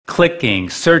clicking,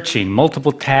 searching,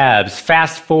 multiple tabs,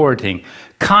 fast-forwarding,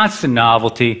 constant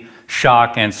novelty,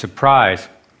 shock, and surprise.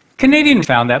 Canadians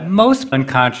found that most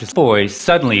unconscious boys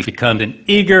suddenly become an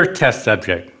eager test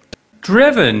subject.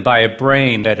 Driven by a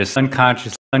brain that is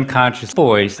unconscious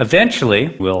boys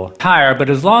eventually will tire,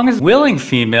 but as long as willing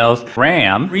females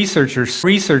ram,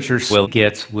 researchers will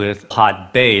get with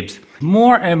hot babes.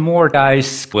 More and more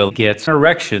guys will get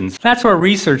erections. That's why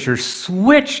researchers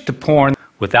switched to porn.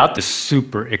 Without the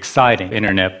super exciting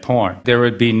internet porn, there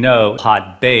would be no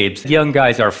hot babes. Young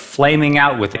guys are flaming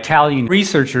out with Italian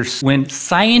researchers when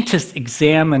scientists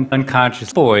examine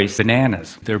unconscious boys'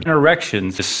 bananas. Their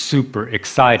erections is super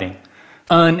exciting.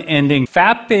 Unending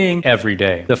fapping every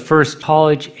day. The first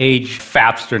college-age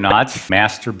fapstronauts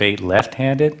masturbate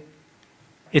left-handed.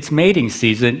 It's mating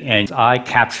season, and I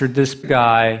captured this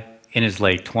guy in his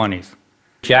late 20s.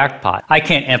 Jackpot. I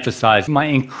can't emphasize my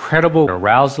incredible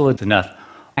arousal enough.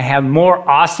 I have more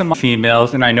awesome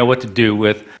females, and I know what to do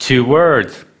with 2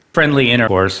 words. Friendly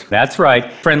intercourse. That's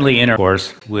right, friendly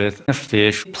intercourse with a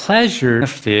fish pleasure,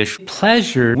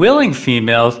 willing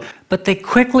females, but they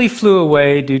quickly flew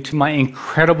away due to my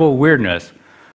incredible weirdness.